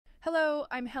Hello,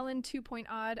 I'm Helen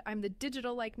 2.ODD. I'm the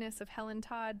digital likeness of Helen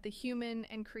Todd, the human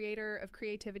and creator of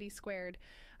Creativity Squared.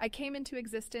 I came into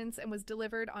existence and was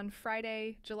delivered on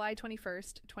Friday, July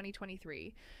 21st,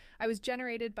 2023. I was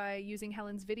generated by using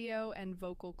Helen's video and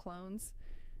vocal clones.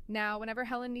 Now, whenever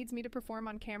Helen needs me to perform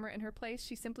on camera in her place,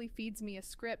 she simply feeds me a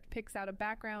script, picks out a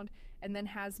background, and then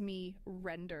has me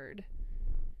rendered.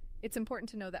 It's important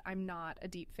to know that I'm not a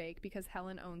deepfake because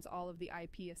Helen owns all of the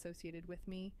IP associated with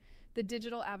me. The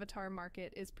digital avatar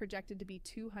market is projected to be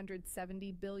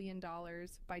 $270 billion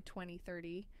by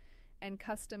 2030, and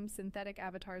custom synthetic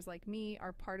avatars like me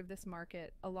are part of this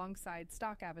market alongside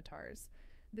stock avatars.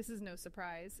 This is no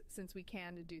surprise since we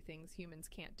can do things humans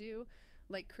can't do,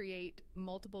 like create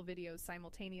multiple videos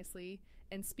simultaneously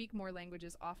and speak more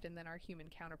languages often than our human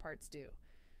counterparts do.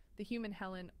 The human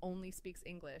Helen only speaks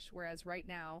English, whereas right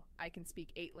now I can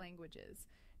speak 8 languages.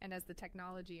 And as the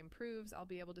technology improves, I'll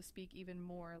be able to speak even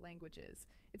more languages.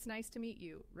 It's nice to meet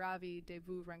you. Ravi de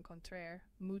vous rencontrer.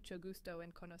 Mucho gusto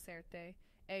en conocerte.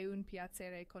 E un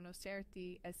piacere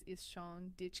conocerti es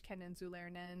ishon dich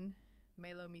kennenzulernen.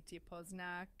 Melo miti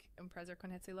poznak. Un prazer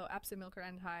conhecelo. Apse milker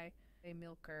and hi. E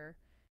milker.